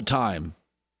trail all the time.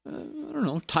 I don't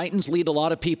know. Titans lead a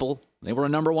lot of people. They were a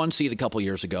number 1 seed a couple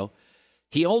years ago.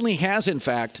 He only has, in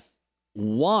fact,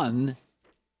 one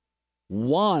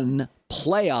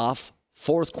playoff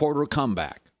fourth quarter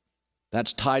comeback.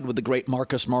 That's tied with the great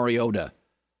Marcus Mariota.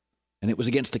 And it was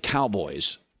against the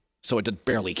Cowboys, so it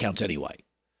barely counts anyway.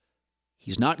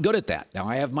 He's not good at that. Now,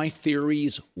 I have my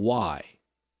theories why.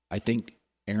 I think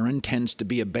Aaron tends to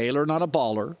be a bailer, not a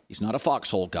baller. He's not a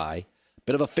foxhole guy.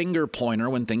 Bit of a finger pointer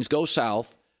when things go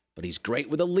south. But he's great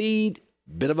with a lead,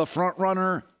 bit of a front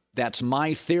runner. That's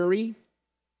my theory.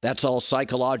 That's all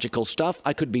psychological stuff.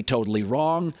 I could be totally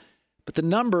wrong. But the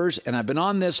numbers, and I've been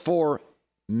on this for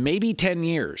maybe 10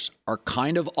 years, are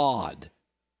kind of odd.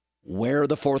 Where are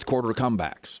the fourth quarter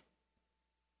comebacks?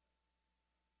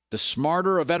 The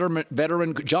smarter a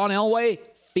veteran, John Elway,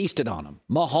 feasted on him.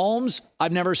 Mahomes,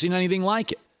 I've never seen anything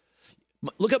like it.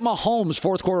 Look at Mahomes'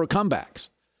 fourth quarter comebacks.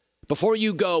 Before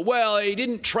you go, well, he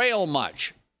didn't trail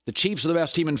much. The Chiefs are the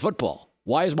best team in football.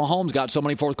 Why has Mahomes got so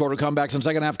many fourth quarter comebacks and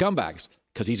second half comebacks?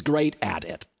 Because he's great at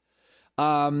it.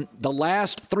 The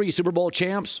last 3 Super Bowl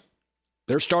champs,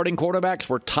 their starting quarterbacks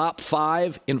were top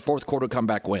 5 in fourth quarter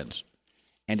comeback wins.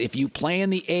 And if you play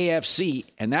in the AFC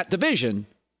and that division,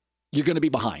 you're going to be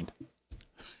behind.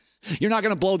 You're not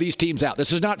going to blow these teams out.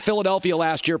 This is not Philadelphia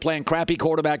last year playing crappy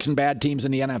quarterbacks and bad teams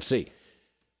in the NFC.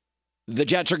 The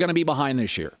Jets are going to be behind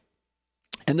this year.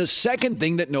 And the second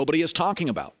thing that nobody is talking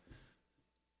about,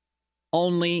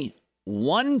 only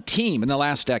one team in the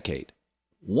last decade,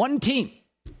 one team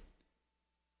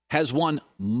has won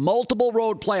multiple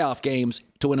road playoff games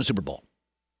to win a Super Bowl.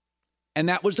 And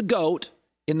that was the GOAT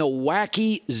in the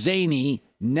wacky, zany,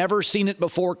 never seen it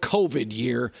before COVID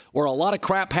year where a lot of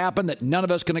crap happened that none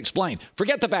of us can explain.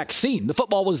 Forget the vaccine. The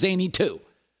football was zany too.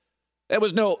 There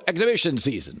was no exhibition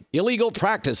season, illegal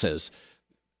practices.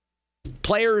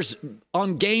 Players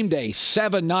on game day,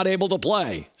 7 not able to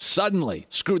play. Suddenly,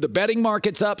 screwed the betting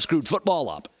markets up, screwed football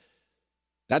up.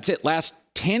 That's it. Last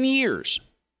 10 years,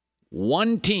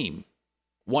 one team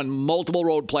won multiple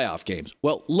road playoff games.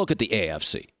 Well, look at the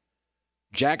AFC.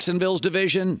 Jacksonville's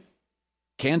division,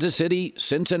 Kansas City,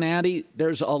 Cincinnati.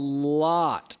 There's a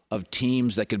lot of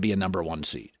teams that could be a number 1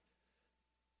 seed.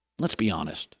 Let's be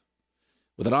honest.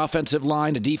 With an offensive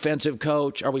line, a defensive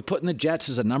coach, are we putting the Jets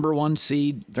as a number 1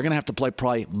 seed? They're going to have to play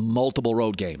probably multiple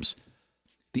road games.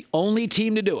 The only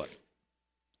team to do it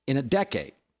in a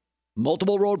decade,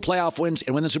 multiple road playoff wins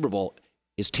and win the Super Bowl,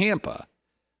 is Tampa.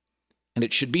 And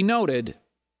it should be noted,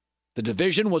 the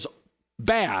division was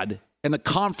bad, and the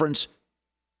conference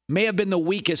may have been the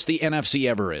weakest the NFC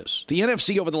ever is. The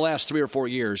NFC over the last 3 or 4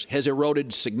 years has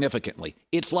eroded significantly.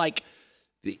 It's like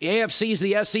the AFC is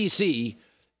the SEC,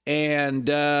 and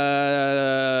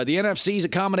the NFC is a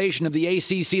combination of the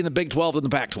ACC and the Big 12 and the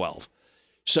Pac-12.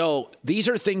 So these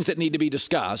are things that need to be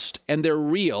discussed, and they're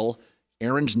real.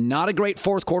 Aaron's not a great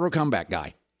fourth quarter comeback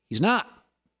guy. He's not.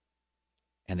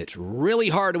 And it's really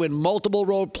hard to win multiple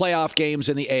road playoff games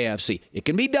in the AFC. It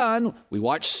can be done. We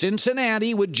watched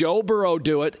Cincinnati with Joe Burrow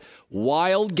do it.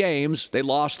 Wild games. They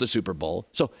lost the Super Bowl.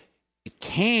 So it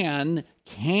can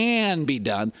be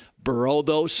done. Burrow,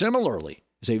 though, similarly,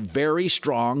 is a very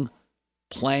strong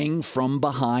playing from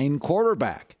behind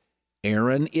quarterback.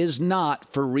 Aaron is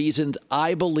not, for reasons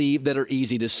I believe that are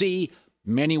easy to see.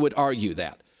 Many would argue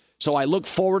that. So I look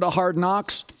forward to Hard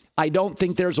Knocks. I don't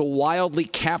think there's a wildly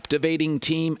captivating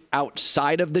team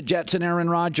outside of the Jets and Aaron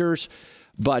Rodgers,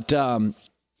 but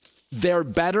they're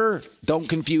better. Don't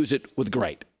confuse it with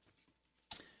great.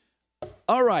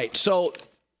 All right, so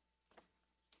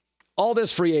all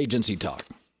this free agency talk.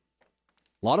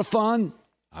 A lot of fun.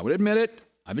 I would admit it.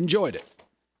 I've enjoyed it.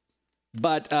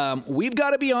 But we've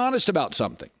got to be honest about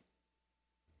something.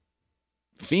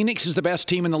 Phoenix is the best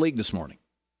team in the league this morning.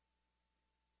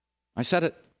 I said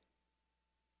it.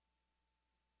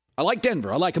 I like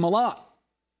Denver. I like them a lot.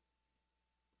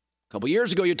 A couple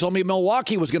years ago, you told me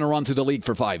Milwaukee was going to run through the league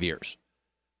for 5 years.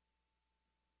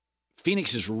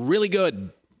 Phoenix is really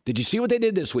good. Did you see what they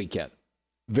did this weekend?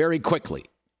 Very quickly.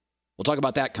 We'll talk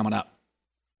about that coming up.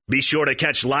 Be sure to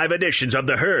catch live editions of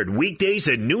The Herd weekdays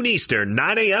at noon Eastern,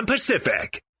 9 a.m.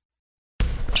 Pacific.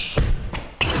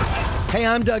 Hey,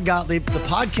 I'm Doug Gottlieb. The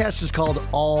podcast is called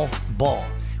All Ball.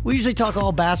 We usually talk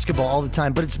all basketball all the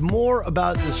time, but it's more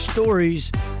about the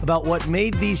stories about what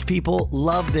made these people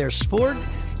love their sport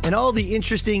and all the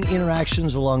interesting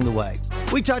interactions along the way.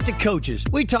 We talk to coaches.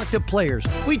 We talk to players.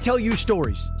 We tell you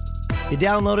stories. You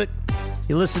download it.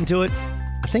 You listen to it.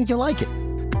 I think you'll like it.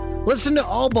 Listen to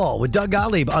All Ball with Doug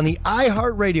Gottlieb on the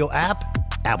iHeartRadio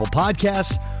app, Apple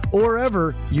Podcasts, or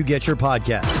wherever you get your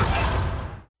podcasts.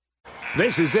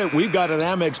 This is it. We've got an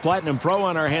Amex Platinum Pro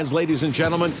on our hands, ladies and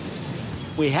gentlemen.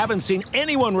 We haven't seen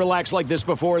anyone relax like this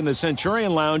before in the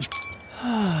Centurion Lounge.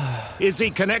 Is he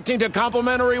connecting to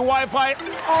complimentary Wi-Fi?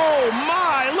 Oh,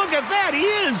 my. Look at that. He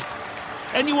is.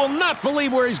 And you will not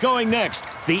believe where he's going next.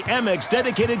 The Amex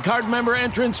dedicated card member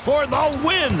entrance for the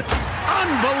win.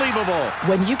 Unbelievable.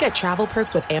 When you get travel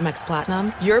perks with Amex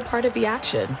Platinum, you're part of the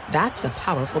action. That's the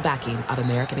powerful backing of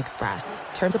American Express.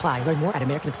 Terms apply. Learn more at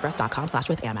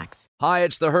americanexpress.com/withAmex. Hi,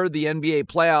 it's The Herd. The NBA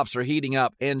playoffs are heating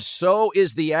up, and so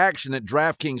is the action at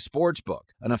DraftKings Sportsbook,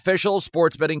 an official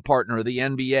sports betting partner of the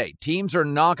NBA. Teams are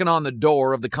knocking on the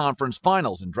door of the conference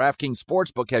finals, and DraftKings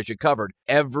Sportsbook has you covered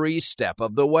every step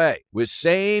of the way. With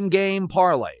same-game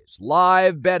parlays,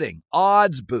 live betting,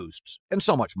 odds boosts, and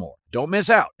so much more. Don't miss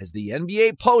out. As the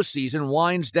NBA postseason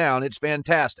winds down, it's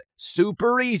fantastic.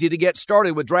 Super easy to get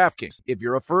started with DraftKings. If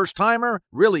you're a first-timer,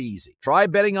 really easy. Try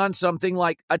betting on something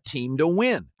like a team to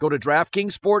win. Go to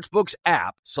DraftKings Sportsbook's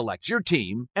app, select your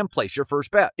team, and place your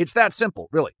first bet. It's that simple,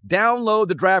 really. Download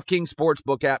the DraftKings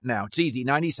Sportsbook app now. It's easy,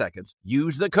 90 seconds.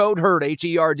 Use the code HERD,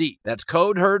 H-E-R-D. That's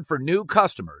code HERD for new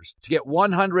customers to get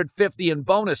 $150 in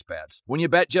bonus bets when you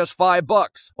bet just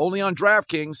 $5. Only on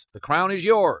DraftKings. The crown is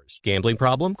yours. Gambling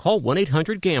problem? Call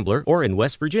 1-800-GAMBLER, or in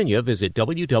West Virginia, visit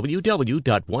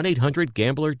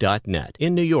www.1800gambler.net.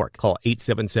 In New York, call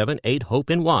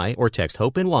 877-8-HOPE-NY or text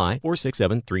HOPE-NY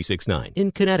 467-369. In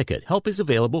Connecticut, help is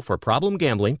available for problem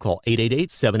gambling. Call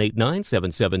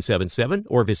 888-789-7777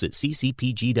 or visit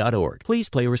ccpg.org. Please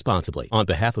play responsibly. On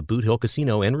behalf of Boot Hill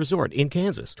Casino and Resort in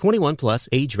Kansas, 21 plus,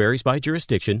 age varies by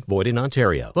jurisdiction, void in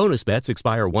Ontario. Bonus bets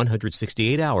expire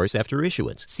 168 hours after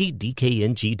issuance. See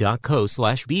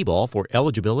dkng.co/bball for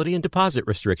eligibility and deposit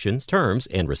restrictions, terms,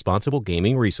 and responsible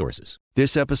gaming resources.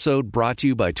 This episode brought to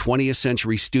you by 20th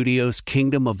Century Studios'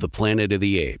 Kingdom of the Planet of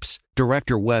the Apes.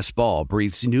 Director Wes Ball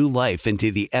breathes new life into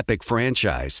the epic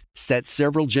franchise, set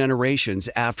several generations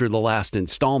after the last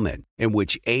installment, in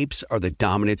which apes are the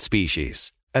dominant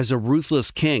species. As a ruthless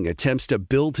king attempts to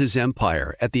build his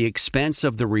empire at the expense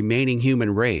of the remaining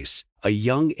human race, a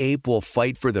young ape will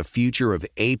fight for the future of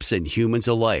apes and humans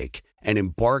alike and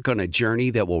embark on a journey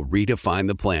that will redefine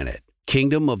the planet.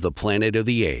 Kingdom of the Planet of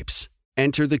the Apes.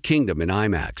 Enter the kingdom in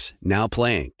IMAX, now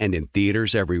playing and in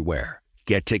theaters everywhere.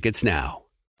 Get tickets now.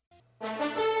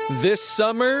 This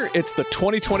summer, it's the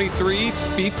 2023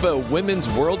 FIFA Women's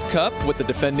World Cup with the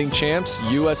defending champs,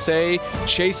 USA,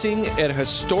 chasing a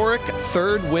historic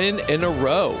third win in a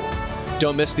row.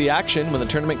 Don't miss the action when the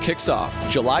tournament kicks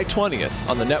off July 20th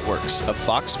on the networks of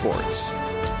Fox Sports.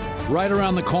 Right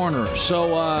around the corner.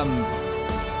 So,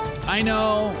 I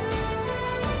know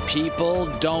people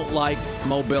don't like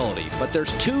mobility, but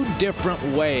there's two different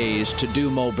ways to do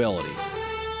mobility.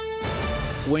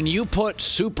 When you put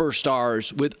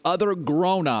superstars with other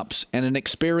grown-ups and an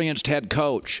experienced head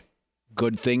coach,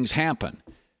 good things happen.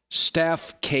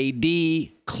 Steph,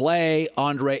 KD, Clay,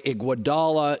 Andre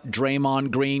Iguodala,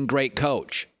 Draymond Green, great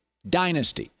coach.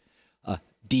 Dynasty.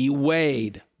 D.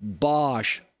 Wade,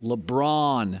 Bosh,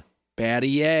 LeBron,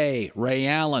 Battier, Ray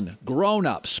Allen,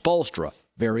 grown-up, Spoelstra,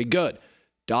 very good.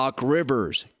 Doc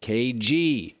Rivers,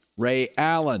 KG, Ray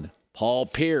Allen, Paul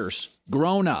Pierce,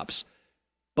 grown-ups.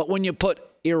 But when you put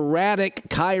erratic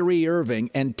Kyrie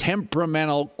Irving and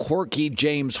temperamental, quirky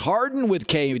James Harden with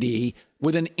KD,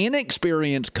 with an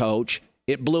inexperienced coach,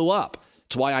 it blew up.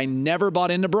 That's why I never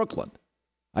bought into Brooklyn.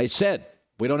 I said,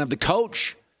 We don't have the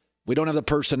coach. We don't have the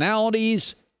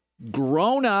personalities.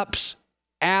 Grown-ups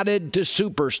added to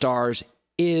superstars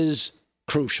is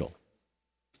crucial.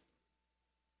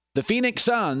 The Phoenix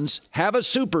Suns have a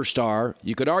superstar,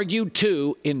 you could argue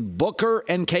two, in Booker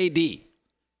and KD.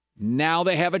 Now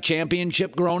they have a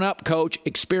championship grown-up coach,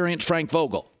 experienced Frank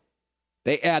Vogel.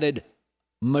 They added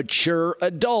mature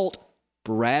adult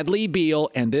Bradley Beal,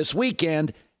 and this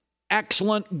weekend,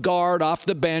 excellent guard off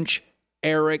the bench,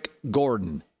 Eric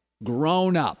Gordon.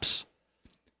 Grown-ups.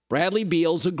 Bradley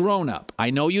Beal's a grown-up.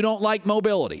 I know you don't like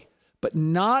mobility, but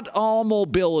not all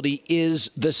mobility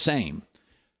is the same.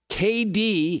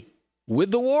 KD, with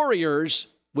the Warriors,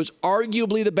 was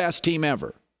arguably the best team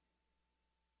ever.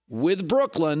 With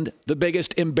Brooklyn, the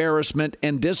biggest embarrassment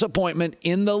and disappointment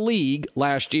in the league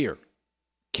last year.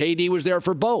 KD was there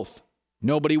for both.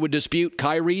 Nobody would dispute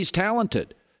Kyrie's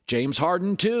talented. James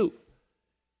Harden, too.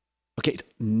 Okay,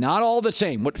 not all the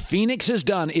same. What Phoenix has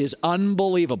done is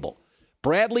unbelievable.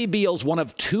 Bradley Beal's one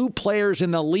of two players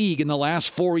in the league in the last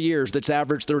 4 years that's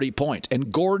averaged 30 points.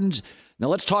 And Gordon's, now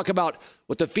let's talk about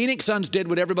what the Phoenix Suns did,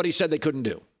 what everybody said they couldn't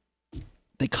do.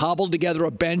 They cobbled together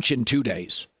a bench in 2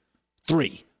 days.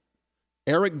 3.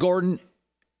 Eric Gordon,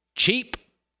 cheap.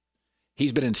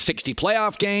 He's been in 60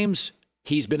 playoff games.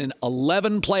 He's been in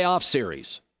 11 playoff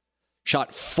series.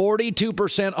 Shot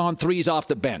 42% on threes off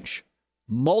the bench.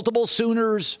 Multiple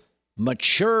Sooners,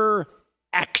 mature,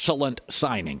 excellent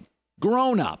signing.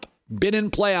 Grown up, been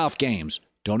in playoff games.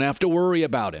 Don't have to worry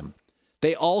about him.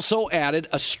 They also added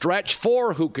a stretch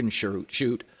 4 who can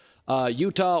shoot.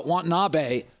 Yuta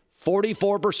Watanabe,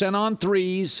 44% on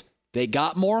threes. They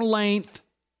got more length.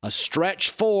 A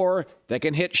stretch 4 that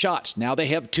can hit shots. Now they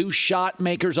have 2 shot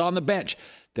makers on the bench.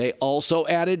 They also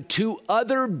added 2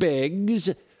 other bigs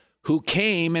who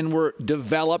came and were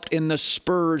developed in the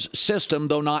Spurs system,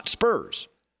 though not Spurs,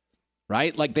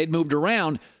 right? Like they'd moved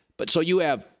around. But so you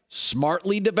have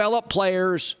smartly developed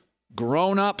players,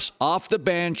 grown-ups off the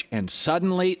bench, and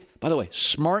suddenly, by the way,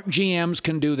 smart GMs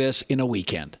can do this in a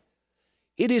weekend.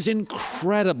 It is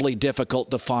incredibly difficult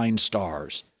to find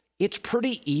stars. It's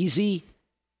pretty easy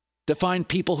to find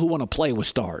people who want to play with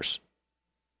stars.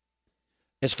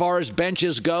 As far as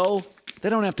benches go,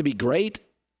 they don't have to be great.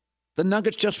 The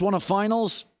Nuggets just won a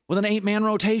finals with an 8-man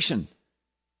rotation.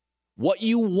 What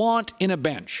you want in a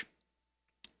bench,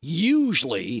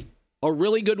 usually a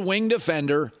really good wing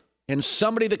defender and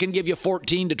somebody that can give you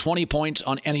 14 to 20 points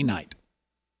on any night.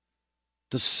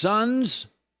 The Suns,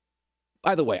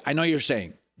 by the way, I know you're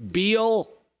saying, Beal,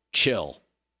 chill.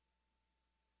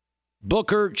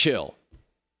 Booker, chill.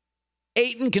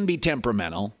 Ayton can be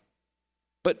temperamental,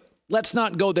 but let's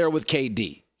not go there with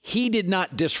KD. He did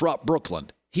not disrupt Brooklyn.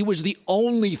 He was the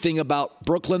only thing about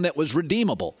Brooklyn that was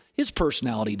redeemable. His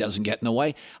personality doesn't get in the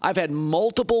way. I've had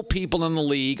multiple people in the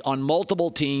league on multiple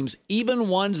teams, even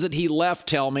ones that he left,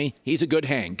 tell me he's a good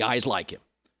hang. Guys like him.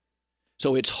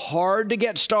 So it's hard to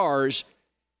get stars.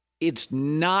 It's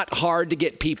not hard to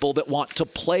get people that want to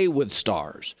play with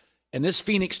stars. And this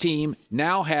Phoenix team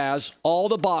now has all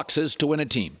the boxes to win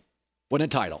a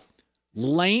title.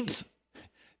 Length,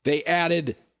 they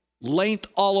added length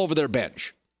all over their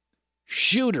bench.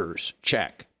 Shooters,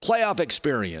 check. Playoff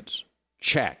experience,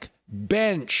 check.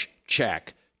 Bench,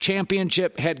 check.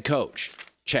 Championship head coach,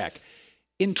 check.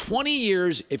 In 20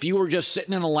 years, if you were just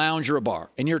sitting in a lounge or a bar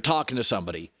and you're talking to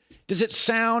somebody, does it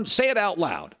sound, say it out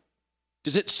loud,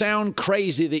 does it sound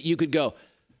crazy that you could go,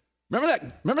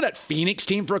 remember that Phoenix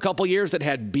team for a couple years that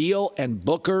had Beal and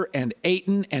Booker and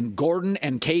Ayton and Gordon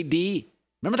and KD?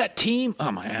 Remember that team?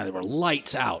 Oh, man, they were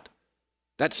lights out.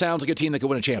 That sounds like a team that could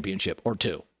win a championship or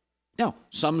 2. Now,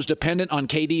 some's dependent on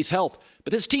KD's health,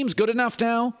 but this team's good enough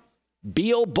now.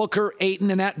 Beal, Booker, Ayton,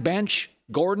 and that bench,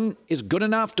 Gordon, is good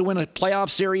enough to win a playoff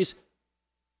series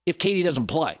if KD doesn't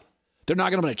play. They're not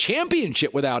going to win a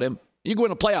championship without him. You can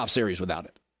win a playoff series without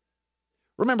it.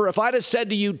 Remember, if I'd have said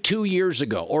to you 2 years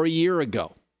ago or a year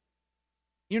ago,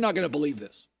 you're not going to believe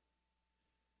this.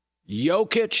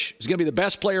 Jokic is going to be the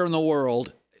best player in the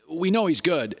world. We know he's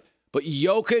good, but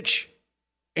Jokic,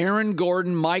 Aaron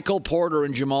Gordon, Michael Porter,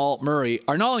 and Jamal Murray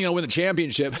are not only going to win the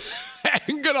championship,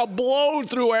 and going to blow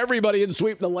through everybody and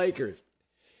sweep the Lakers.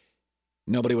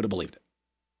 Nobody would have believed it.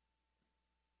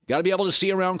 Got to be able to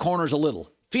see around corners a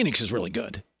little. Phoenix is really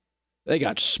good. They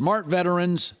got smart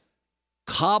veterans,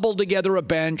 cobbled together a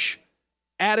bench,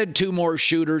 added 2 more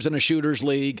shooters in a shooters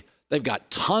league. They've got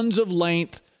tons of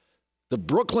length. The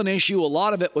Brooklyn issue, a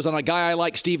lot of it was on a guy I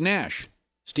like, Steve Nash.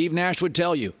 Steve Nash would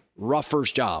tell you, rough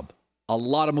first job. A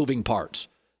lot of moving parts.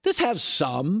 This has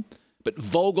some, but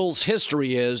Vogel's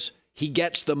history is he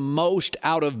gets the most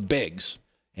out of bigs.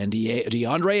 And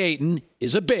DeAndre Ayton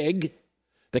is a big.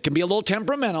 that can be a little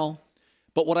temperamental.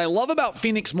 But what I love about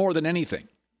Phoenix more than anything,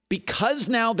 because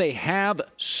now they have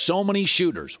so many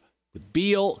shooters with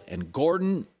Beal and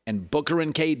Gordon and Booker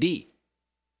and KD.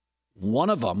 One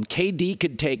of them,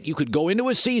 KD, you could go into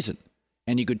a season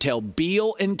and you could tell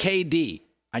Beal and KD,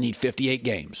 I need 58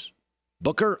 games.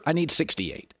 Booker, I need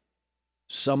 68.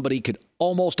 Somebody could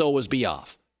almost always be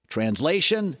off.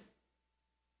 Translation,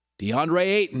 DeAndre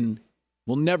Ayton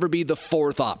will never be the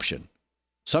fourth option.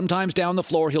 Sometimes down the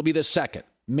floor, he'll be the second,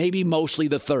 maybe mostly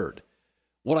the third.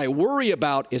 What I worry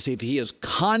about is if he is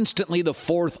constantly the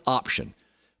fourth option.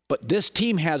 But this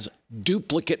team has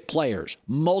duplicate players,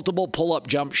 multiple pull-up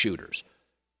jump shooters.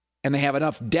 And they have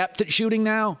enough depth at shooting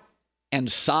now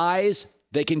and size,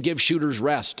 they can give shooters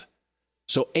rest.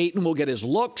 So Ayton will get his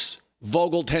looks.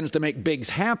 Vogel tends to make bigs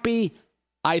happy.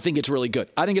 I think it's really good.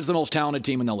 I think it's the most talented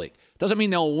team in the league. Doesn't mean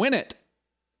they'll win it,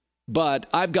 but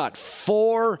I've got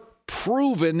 4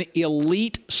 proven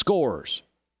elite scorers.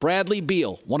 Bradley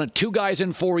Beal, one of 2 guys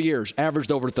in 4 years,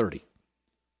 averaged over 30.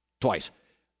 Twice.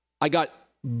 I got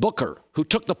Booker, who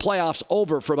took the playoffs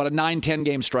over for about a 9-10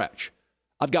 game stretch.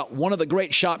 I've got one of the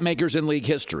great shot makers in league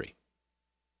history.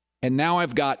 And now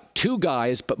I've got 2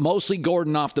 guys, but mostly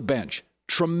Gordon off the bench.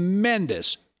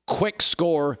 Tremendous, quick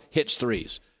score, hits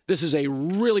threes. This is a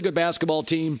really good basketball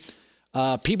team.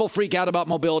 People freak out about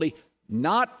mobility.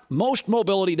 Most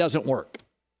mobility doesn't work.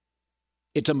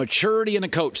 It's a maturity and a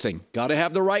coach thing. Got to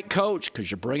have the right coach because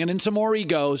you're bringing in some more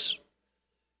egos.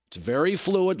 It's very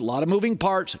fluid, a lot of moving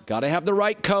parts. Got to have the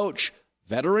right coach,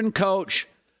 veteran coach.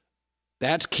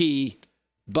 That's key.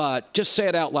 But just say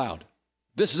it out loud.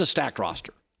 This is a stacked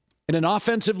roster. In an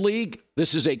offensive league,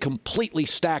 this is a completely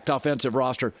stacked offensive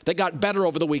roster that got better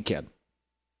over the weekend.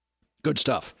 Good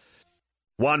stuff.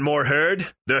 Want more Herd?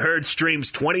 The Herd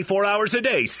streams 24 hours a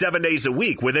day, 7 days a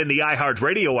week within the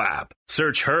iHeartRadio app.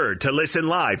 Search Herd to listen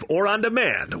live or on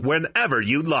demand whenever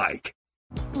you like.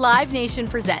 Live Nation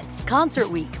presents Concert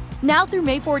Week. Now through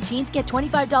May 14th, get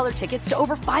 $25 tickets to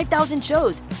over 5,000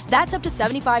 shows. That's up to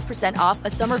 75% off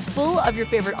a summer full of your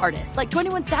favorite artists like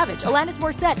 21 Savage, Alanis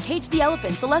Morissette, Cage the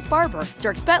Elephant, Celeste Barber,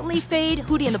 Dierks Bentley, Fade,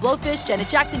 Hootie and the Blowfish, Janet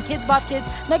Jackson, Kids Bop Kids,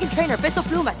 Meghan Trainor, Bissell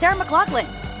Pluma, Sarah McLachlan.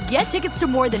 Get tickets to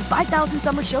more than 5,000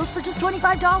 summer shows for just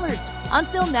 $25.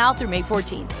 Until now through May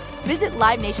 14th. Visit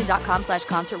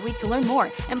LiveNation.com/Concert Week to learn more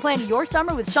and plan your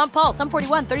summer with Sean Paul, Sum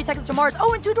 41, 30 Seconds to Mars,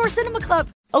 and Two Door Cinema Club.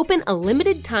 Open a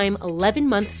limited-time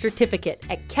 11-month certificate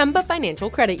at Kemba Financial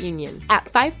Credit Union. At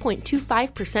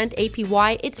 5.25%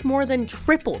 APY, it's more than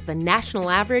triple the national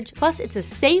average, plus it's a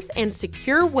safe and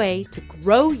secure way to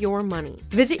grow your money.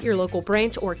 Visit your local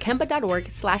branch or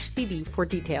kemba.org/CD for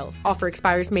details. Offer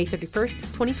expires May 31st,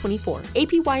 2024.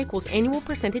 APY equals annual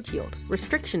percentage yield.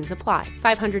 Restrictions apply.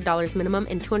 $500 minimum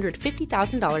and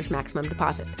 $250,000 maximum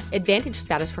deposit. Advantage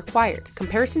status required.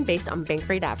 Comparison based on bank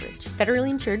rate average. Federally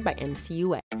insured by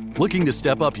NCUA. Looking to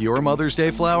step up your Mother's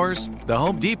Day flowers? The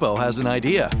Home Depot has an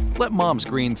idea. Let Mom's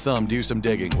green thumb do some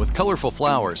digging with colorful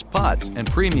flowers, pots, and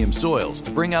premium soils to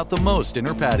bring out the most in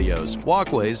her patios,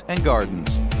 walkways, and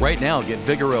gardens. Right now, get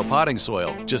Vigoro potting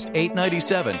soil, just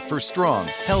 $8.97 for strong,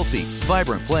 healthy,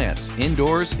 vibrant plants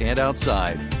indoors and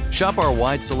outside. Shop our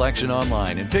wide selection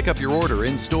online and pick up your order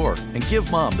in-store and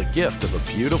give Mom the gift of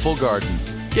a beautiful garden.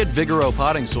 Get Vigoro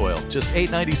potting soil, just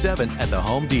 $8.97 at the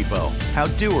Home Depot. How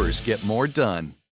doers get more done.